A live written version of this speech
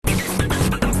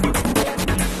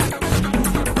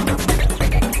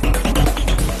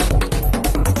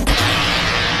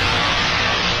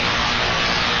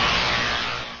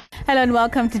and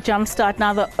welcome to Jumpstart.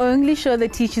 Now, the only show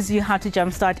that teaches you how to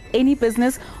jumpstart any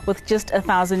business with just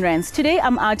 1,000 rands. Today,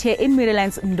 I'm out here in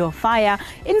Maryland's Ndofaya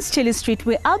in Sicily Street,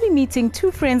 where I'll be meeting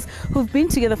two friends who've been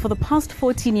together for the past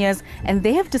 14 years, and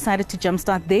they have decided to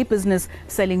jumpstart their business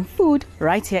selling food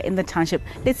right here in the township.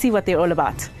 Let's see what they're all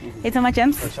about. It's my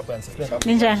gents.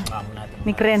 Ninja,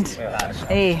 Nikrent,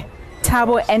 hey,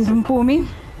 Tabo and Mpumi,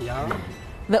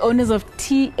 the owners of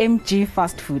TMG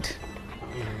Fast Food.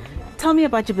 Tell me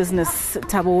about your business,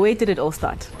 Tabo. Where did it all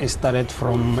start? It started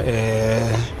from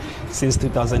since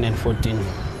 2014.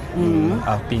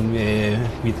 I've been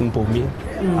with Mpumi,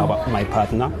 my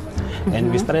partner,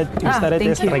 and we started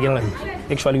struggling.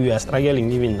 Actually, we are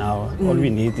struggling even now. All we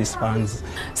need is funds.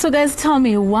 So, guys, tell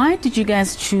me, why did you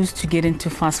guys choose to get into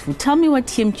fast food? Tell me what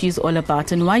TMG is all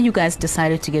about and why you guys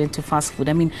decided to get into fast food.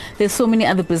 I mean, there's so many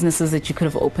other businesses that you could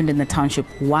have opened in the township.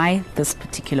 Why this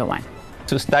particular one?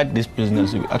 To start this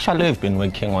business, we've been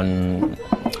working on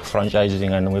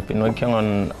franchising, and we've been working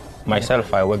on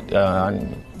myself. I worked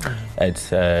at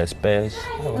Space.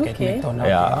 Okay.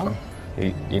 Yeah,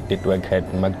 he did work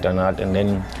at McDonald's, and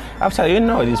then after,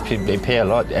 these people, they pay a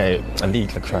lot, a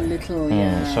little actually. A little,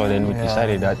 yeah. So then we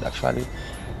decided that actually,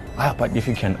 but if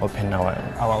you can open our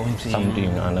own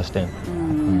something, understand?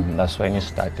 That's when it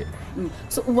started.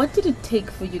 So what did it take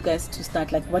for you guys to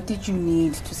start? Like, what did you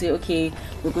need to say, okay,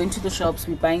 we're going to the shops,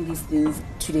 we're buying these things,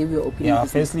 today we're opening Yeah,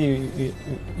 business? firstly,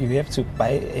 you have to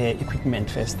buy equipment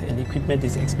first, and equipment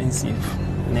is expensive.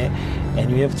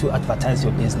 And you have to advertise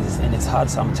your business, and it's hard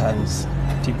sometimes.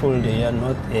 People, they are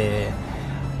not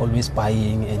always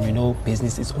buying, and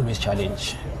business is always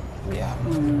challenge. Yeah,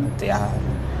 they are.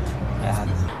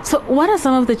 So what are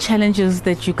some of the challenges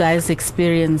that you guys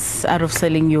experience out of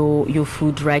selling your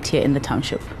food right here in the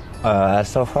township?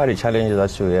 So far, the challenge is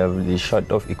that we have the short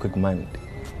of equipment.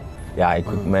 Yeah,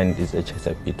 equipment is just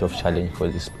a bit of challenge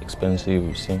because it's expensive,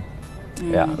 you see.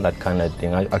 Yeah, that kind of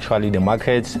thing. Actually, the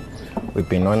markets, we've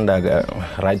been on the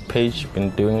right page,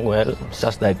 been doing well. It's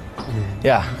just that,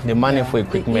 the money for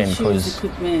equipment.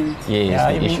 Even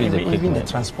the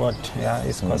transport,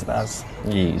 it's cost us.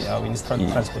 Yes. Yeah, we need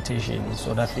transportation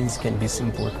so that things can be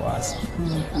simple for us.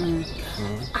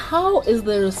 How is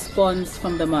the response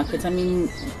from the market? I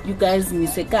mean, you guys,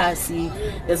 Nisekasi,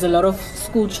 there's a lot of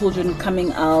school children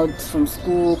coming out from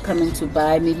school, coming to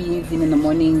buy, maybe even in the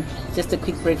morning, just a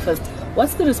quick breakfast.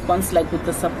 What's the response like with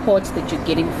the support that you're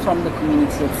getting from the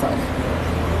community itself?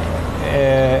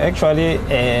 Actually,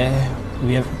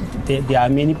 there are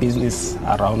many businesses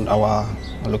around our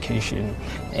location,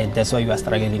 and that's why we are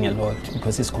struggling a lot,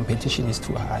 because this competition is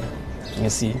too high. You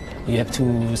see, you have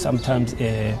to sometimes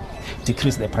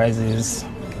decrease the prices.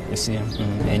 You see,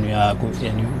 and you are good,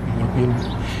 and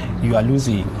you are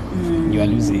losing. You are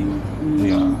losing.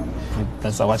 Yeah,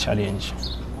 that's our challenge.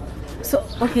 So,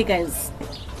 okay, guys,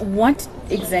 what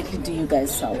exactly do you guys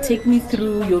sell? Take me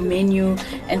through your menu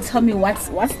and tell me what's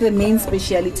the main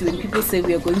speciality when people say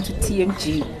we are going to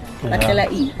TMG.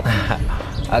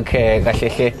 Okay,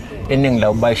 kahle iningi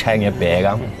la ubashaya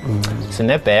ngebheka.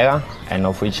 Sinebheka, and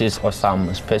of which is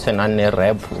awesome. Special ane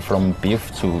wrap from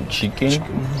beef to chicken.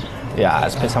 Yeah,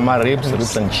 special ribs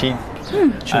and chicken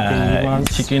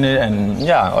and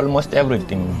almost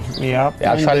everything. Yeah. We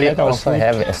actually also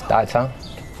have a starter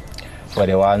for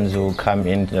the ones who come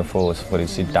in for the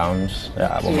sit downs.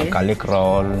 Garlic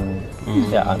roll.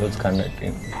 Those kind of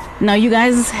things. Now, you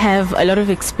guys have a lot of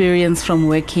experience from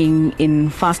working in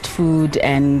fast food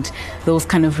and those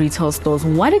kind of retail stores.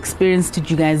 What experience did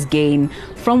you guys gain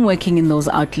from working in those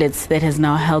outlets that has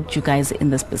now helped you guys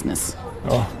in this business?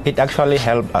 It actually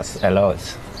helped us a lot.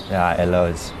 Yeah, a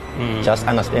lot. Just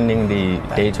understanding the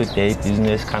day-to-day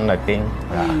business kind of thing.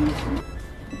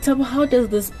 So how does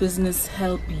this business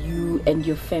help you and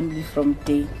your family from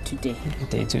day to day?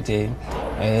 Day to day,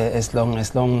 as long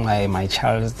my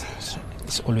child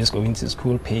is always going to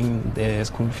school, paying the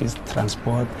school fees,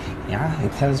 transport. Yeah,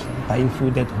 it helps buying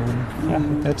food at home. Yeah,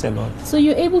 it helps a lot. So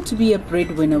you're able to be a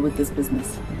breadwinner with this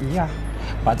business? Yeah,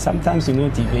 but sometimes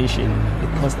deviation,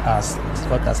 it costs us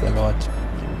a lot,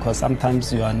 because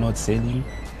sometimes you are not selling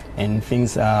and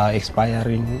things are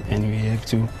expiring and we have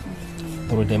to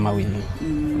throw them away,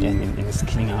 and it's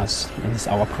killing us, and it's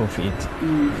our profit.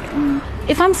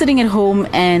 If I'm sitting at home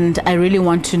and I really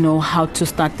want to know how to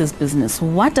start this business,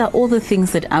 what are all the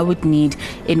things that I would need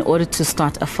in order to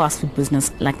start a fast food business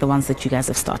like the ones that you guys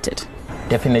have started?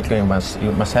 Definitely, you must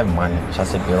have money,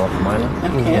 just a bit of money,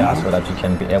 so that you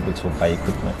can be able to buy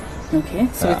equipment. Okay,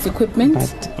 so it's equipment?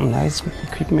 But nice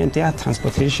equipment,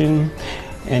 transportation.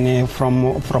 And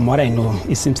from what I know,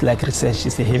 it seems like research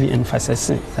is a heavy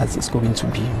emphasis that it's going to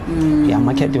be.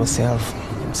 Market yourself,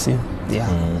 see.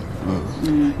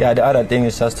 Yeah. Yeah, the other thing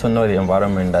is just to know the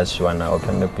environment that you want to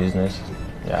open the business.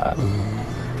 Yeah.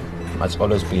 Must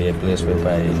always be a place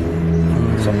whereby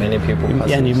so many people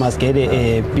pass. And you must get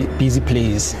a busy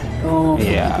place. Oh, for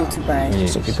Yeah. people to buy.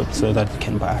 Yes. So that you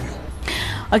can buy.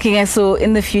 Okay, guys, so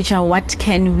in the future, what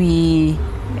can we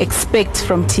expect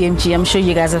from TMG? I'm sure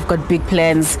you guys have got big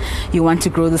plans. You want to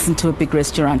grow this into a big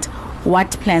restaurant.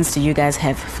 What plans do you guys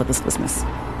have for this business?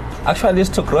 Actually, it's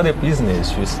to grow the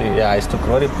business, you see. Yeah, it's to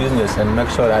grow the business and make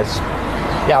sure that,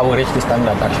 yeah, we reach the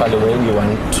standard actually where we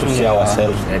want to see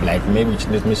ourselves. And like maybe,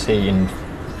 let me say, in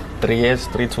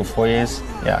 3 to 4 years,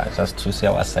 yeah, just to see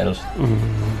ourselves.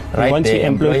 We want to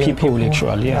employ employing people,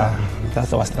 actually, yeah.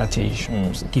 That's our strategy.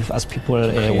 Give us people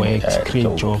work,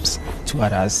 create jobs to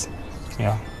others.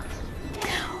 Yeah.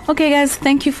 Okay, guys,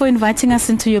 thank you for inviting us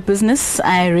into your business.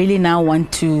 I really now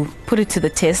want to put it to the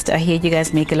test. I hear you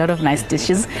guys make a lot of nice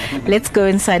dishes. Let's go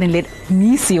inside and let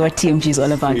me see what TMG is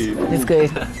all about. Let's go.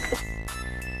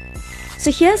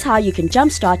 So here's how you can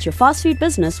jumpstart your fast food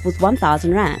business with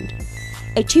 1,000 Rand.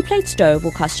 A 2-plate stove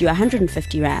will cost you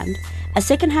 150 Rand. A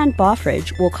second-hand bar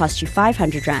fridge will cost you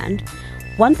 500 Rand.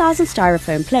 1,000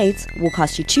 styrofoam plates will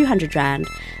cost you 200 Rand.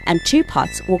 And 2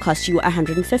 pots will cost you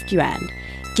 150 Rand,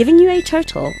 giving you a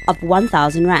total of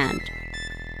 1,000 Rand.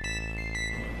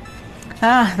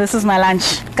 This is my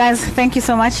lunch. Guys, thank you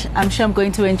so much. I'm sure I'm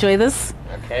going to enjoy this.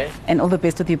 Okay. And all the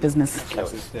best with your business.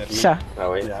 Sure.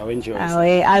 Yeah, enjoy.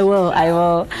 I will.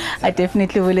 I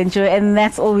definitely will enjoy. And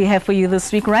that's all we have for you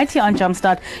this week. Right here on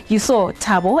Jumpstart, you saw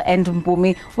Thabo and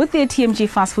Mpumi with their TMG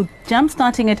fast food,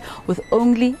 jumpstarting it with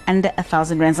only under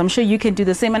 1,000 rands. I'm sure you can do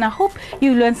the same. And I hope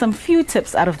you learned some few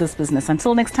tips out of this business.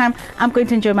 Until next time, I'm going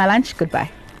to enjoy my lunch. Goodbye.